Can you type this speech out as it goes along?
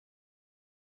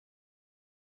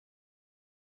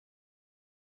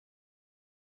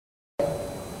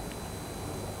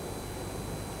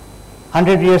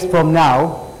100 years from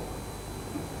now,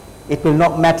 it will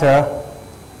not matter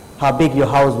how big your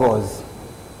house was.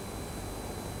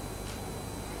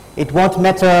 It won't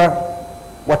matter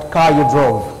what car you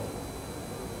drove.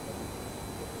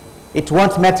 It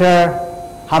won't matter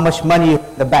how much money you have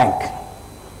in the bank.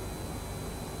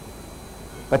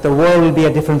 But the world will be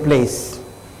a different place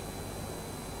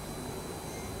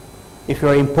if you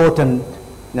are important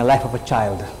in the life of a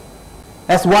child.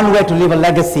 That's one way to leave a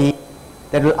legacy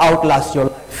that will outlast your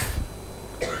life.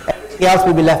 Everything else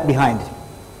will be left behind.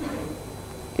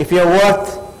 If you're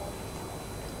worth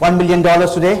 $1 million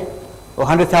today or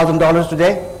 $100,000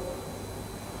 today,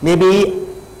 maybe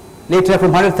later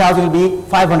from 100,000 will be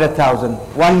 500,000,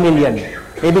 1 million,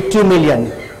 maybe 2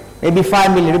 million, maybe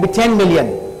 5 million, maybe 10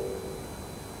 million.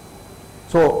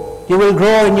 So you will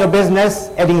grow in your business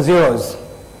adding zeros,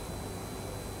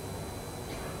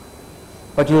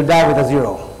 but you will die with a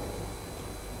zero.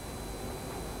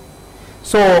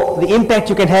 So the impact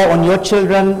you can have on your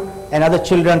children and other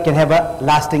children can have a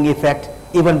lasting effect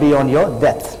even beyond your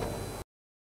death.